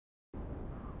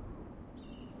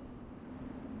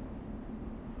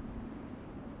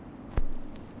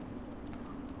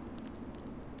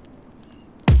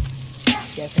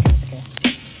Yeah, it's okay.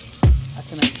 I'll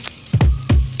 2 minutes.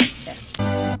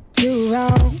 Yeah. Two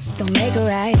wrongs don't make a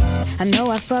right. I know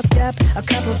I fucked up a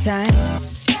couple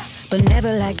times, but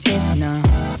never like this, no.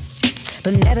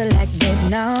 But never like this,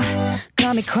 no.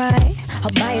 Call me cry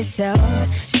all by yourself,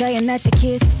 saying that you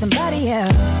kissed somebody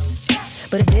else,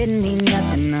 but it didn't mean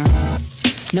nothing, no.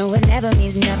 No, it never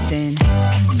means nothing.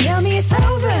 Tell me it's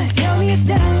over, tell me it's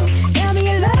done. Tell me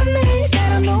you love me,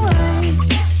 that I'm the one.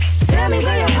 Tell me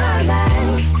where your heart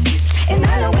lies, and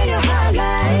I know where your heart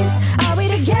lies. Are we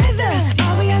together,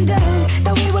 are we undone?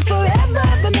 Thought we were forever,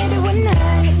 but maybe we're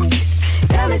not.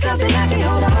 Tell me something I can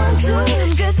hold on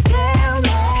to. Just tell me.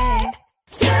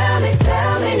 Tell me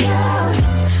now.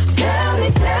 Tell me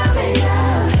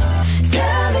now.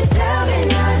 Tell me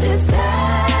now. Just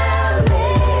tell me.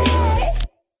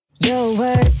 Your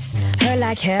words hurt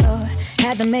like hell.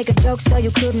 Had to make a joke so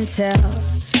you couldn't tell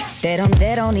that I'm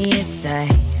dead on the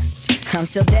inside. I'm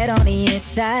still dead on the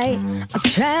inside. I'm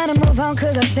trying to move on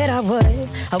cause I said I would.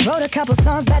 I wrote a couple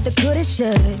songs back that could and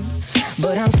should,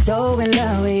 but I'm so in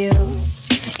love with you,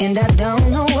 and I don't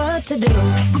know what to do.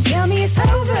 Tell me it's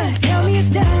over, tell me it's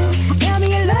done. Tell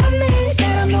me you love me,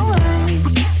 that I'm the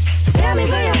one. Tell me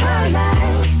where your heart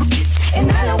lies,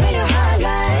 and I know where your heart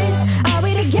lies. Are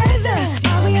we together,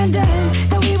 are we undone?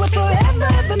 Thought we were forever,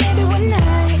 but maybe we're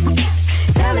not.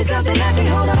 Tell me something I can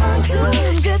hold on to.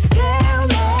 Just tell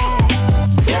me.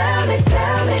 Tell me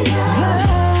now.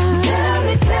 Tell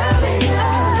me now.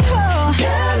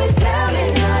 Tell me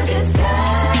now. Just tell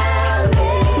me.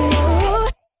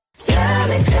 Tell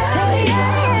me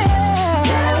now.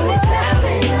 Tell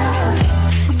me now.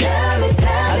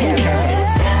 Tell me now.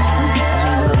 Just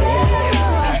tell me.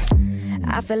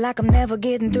 I feel like I'm never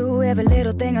getting through. Every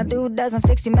little thing I do doesn't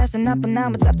fix you messing up, and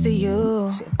now it's up to you.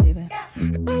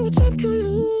 Oh, it's up to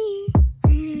you.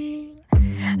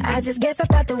 I just guess I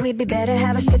thought that we'd be better,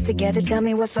 have our shit together. Tell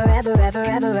me we're forever, ever,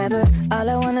 ever, ever. All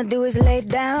I wanna do is lay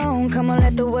down. Come on,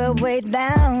 let the world weigh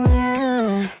down,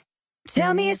 yeah.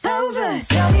 Tell me it's over,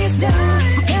 tell me it's done.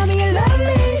 Tell me you love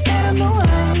me, that I'm the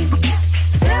one.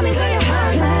 Tell me where your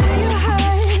heart lies.